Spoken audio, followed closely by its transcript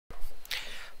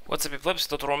What's up people, it's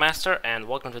YourTotalWarMaster and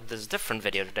welcome to this different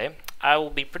video today. I will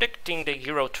be predicting the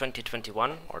Euro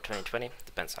 2021 or 2020,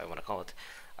 depends how you want to call it,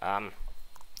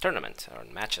 tournament or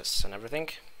matches and everything,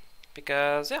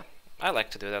 because yeah, I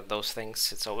like to do those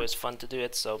things. It's always fun to do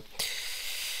it, so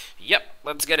yep,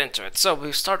 let's get into it. So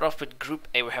we start off with Group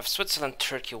A. We have Switzerland,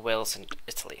 Turkey, Wales and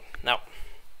Italy. Now,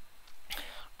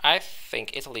 I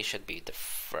think Italy should be the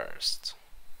first.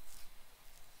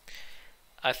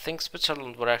 I think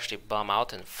Switzerland would actually bomb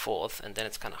out in fourth, and then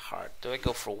it's kind of hard. Do I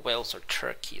go for Wales or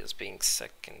Turkey as being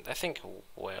second? I think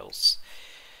Wales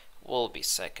will be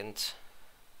second.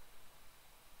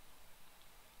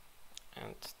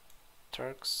 And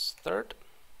Turks third,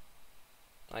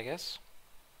 I guess.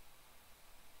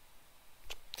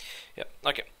 Yeah,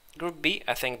 okay. Group B,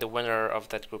 I think the winner of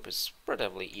that group is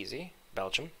relatively easy,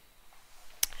 Belgium.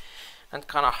 And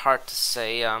kind of hard to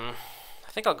say,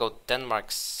 I think I'll go Denmark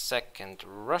second,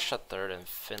 Russia third, and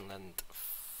Finland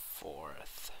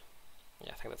fourth.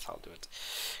 Yeah, I think that's how I'll do it.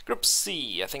 Group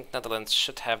C, I think Netherlands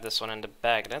should have this one in the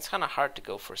bag. That's kind of hard to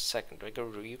go for second. Do I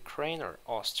go Ukraine or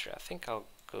Austria? I think I'll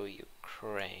go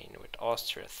Ukraine with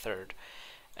Austria third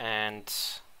and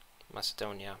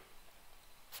Macedonia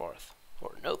fourth.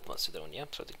 Or North Macedonia,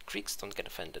 so the Greeks don't get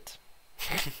offended.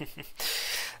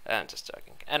 I'm just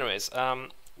joking. Anyways,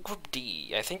 Group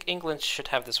D, I think England should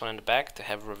have this one in the bag to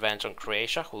have revenge on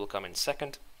Croatia, who will come in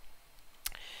second.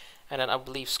 And then I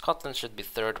believe Scotland should be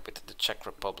third with the Czech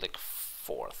Republic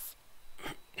fourth.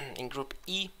 In Group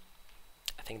E,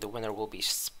 I think the winner will be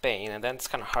Spain, and then it's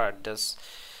kind of hard. Does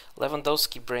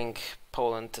Lewandowski bring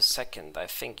Poland to second? I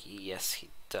think yes, he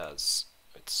does.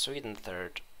 With Sweden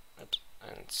third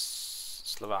and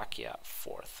Slovakia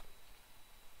fourth.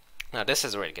 Now this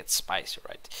is where it gets spicy,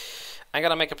 right? I'm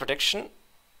gonna make a prediction.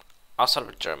 I'll start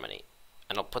with Germany,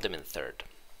 and I'll put them in third.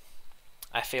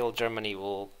 I feel Germany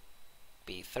will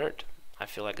be third. I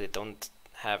feel like they don't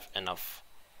have enough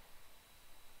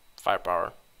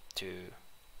firepower to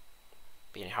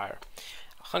be any higher.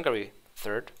 Hungary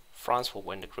third. France will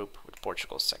win the group with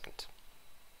Portugal second.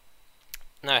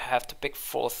 Now I have to pick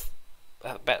four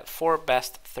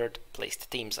best third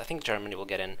placed teams. I think Germany will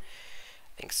get in.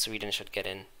 I think Sweden should get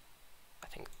in. I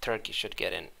think Turkey should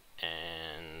get in.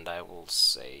 And I will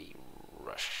say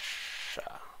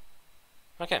Russia.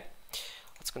 Okay,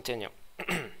 let's continue.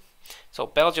 So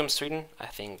Belgium, Sweden, I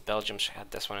think Belgium should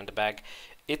have this one in the bag.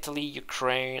 Italy,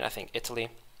 Ukraine, I think Italy.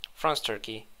 France,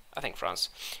 Turkey, I think France.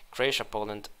 Croatia,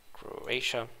 Poland,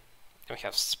 Croatia. And we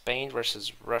have Spain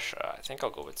versus Russia. I think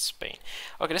I'll go with Spain.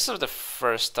 Okay, this is the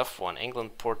first tough one.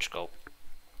 England, Portugal.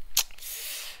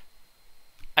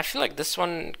 I feel like this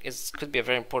one could be a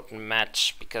very important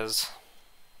match because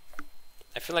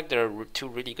I feel like there are two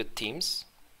really good teams.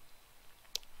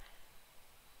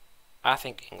 I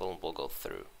think England will go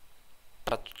through,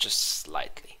 but just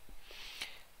slightly.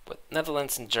 But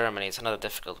Netherlands and Germany is another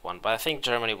difficult one. But I think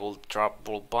Germany will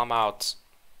bomb out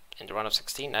in the round of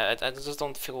 16. I just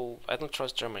don't feel. I don't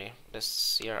trust Germany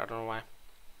this year. I don't know why.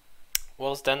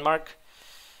 Wales, Denmark.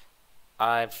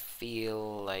 I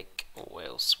feel like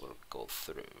Wales will go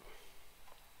through.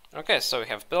 Okay, so we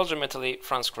have Belgium, Italy,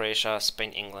 France, Croatia,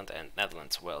 Spain, England, and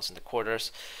Netherlands, Wales in the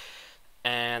quarters.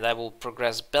 And I will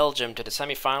progress Belgium to the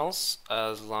semifinals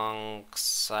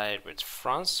alongside with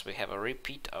France. We have a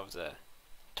repeat of the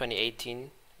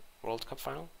 2018 World Cup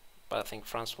final, but I think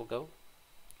France will go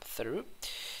through.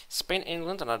 Spain,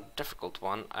 England, another difficult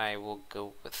one. I will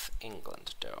go with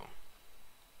England though.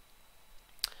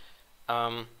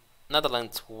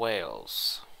 Netherlands,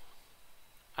 Wales.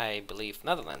 I believe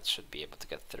Netherlands should be able to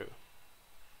get through.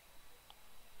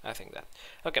 I think that.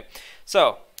 Okay,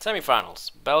 so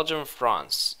semifinals. Belgium,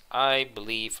 France. I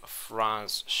believe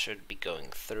France should be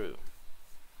going through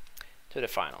to the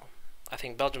final. I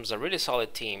think Belgium's a really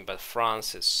solid team, but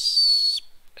France is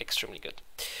extremely good.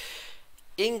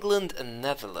 England and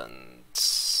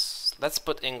Netherlands. Let's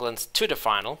put England to the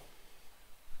final.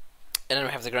 And then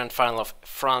we have the grand final of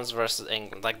France versus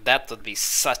England. Like, that would be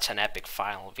such an epic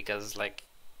final because, like,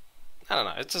 I don't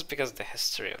know, it's just because of the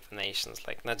history of the nations,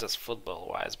 like, not just football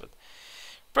wise, but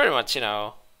pretty much, you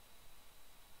know,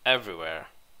 everywhere.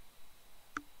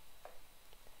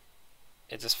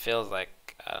 It just feels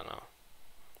like, I don't know,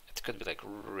 it could be like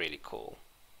really cool.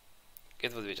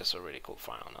 It would be just a really cool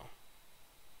final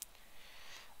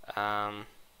now.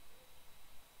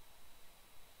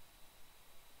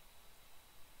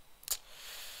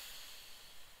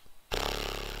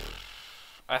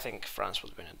 I think France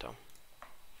would win it though.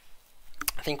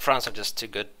 I think France are just too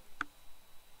good.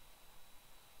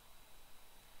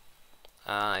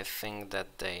 I think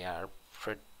that they are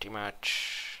pretty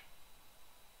much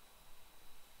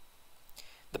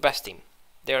the best team.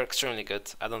 They're extremely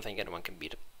good. I don't think anyone can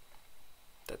beat them.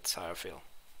 That's how I feel.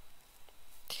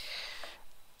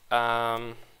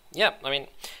 Yeah, I mean,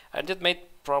 I did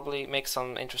probably make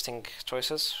some interesting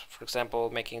choices. For example,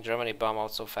 making Germany bomb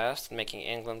out so fast and making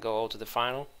England go all to the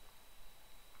final.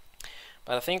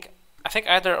 But I think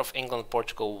either of England and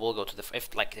Portugal will go to the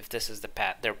if this is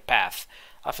their path.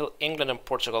 I feel England and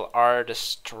Portugal are the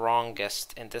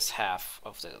strongest in this half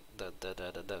of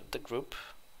the group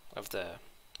of the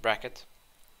bracket,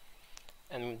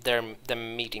 and them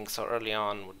meeting so early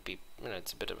on would be, you know,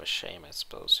 it's a bit of a shame, I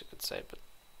suppose you could say, but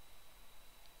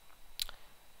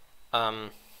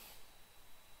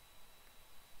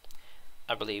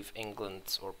I believe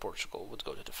England or Portugal would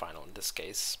go to the final in this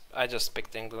case. I just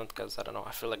picked England because, I don't know,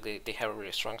 I feel like they have a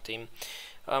really strong team.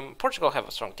 Portugal have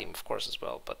a strong team, of course, as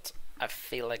well, but I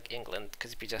feel like England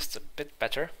could be just a bit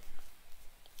better.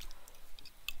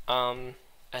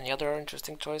 Any other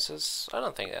interesting choices? I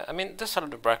don't think. I mean, this side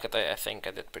of the bracket, I think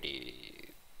I did pretty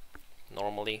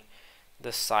normally.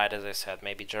 This side, as I said,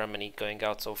 maybe Germany going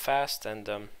out so fast,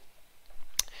 and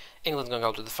England going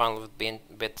out to the final would be a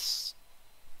bit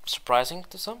surprising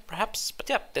to some, perhaps. But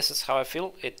yeah, this is how I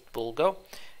feel it will go.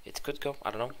 It could go.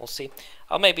 I don't know. We'll see.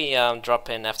 I'll maybe drop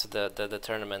in after the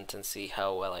tournament and see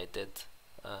how well I did.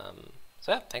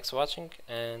 So yeah, thanks for watching,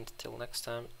 and till next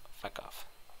time, fuck off.